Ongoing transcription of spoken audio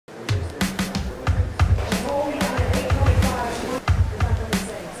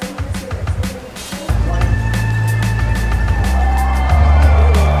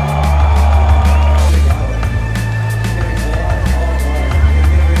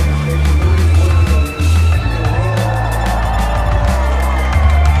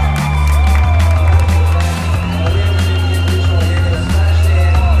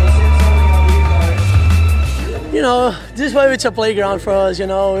this wave it's a playground for us, you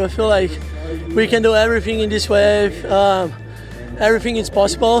know. I feel like we can do everything in this wave. Everything is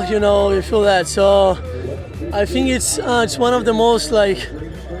possible, you know. We feel that. So I think it's one of the most like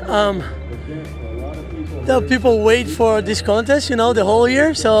that people wait for this contest, you know, the whole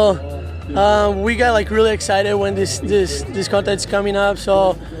year. So we got like really excited when this contest is coming up.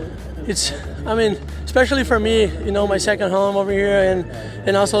 So it's, I mean, especially for me, you know, my second home over here,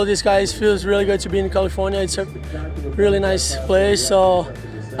 and also these guys feels really good to be in California. It's a really nice place. So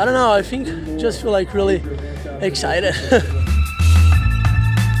I don't know, I think just feel like really excited.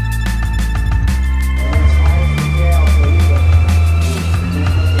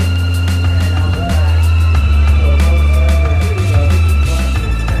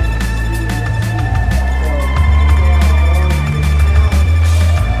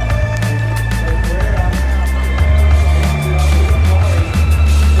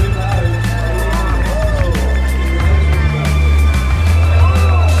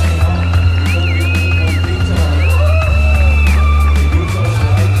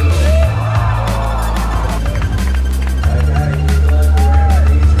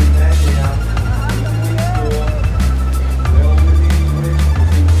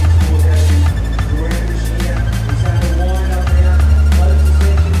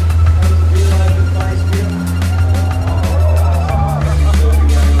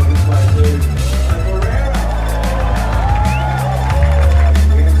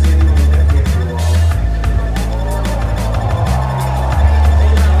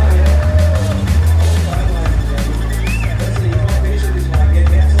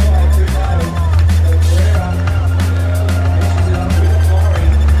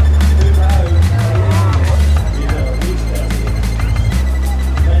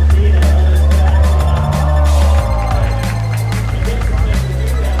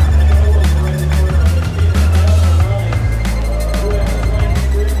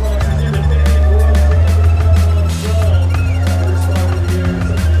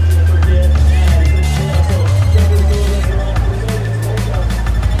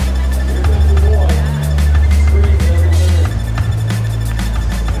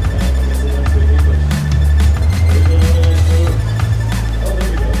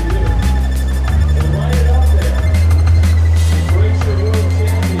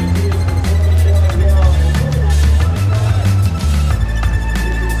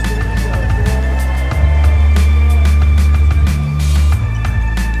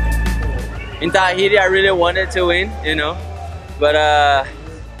 In Tahiti, I really wanted to win, you know, but I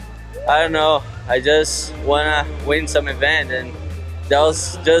don't know. I just wanna win some event, and that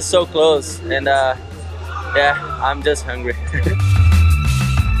was just so close. And yeah, I'm just hungry.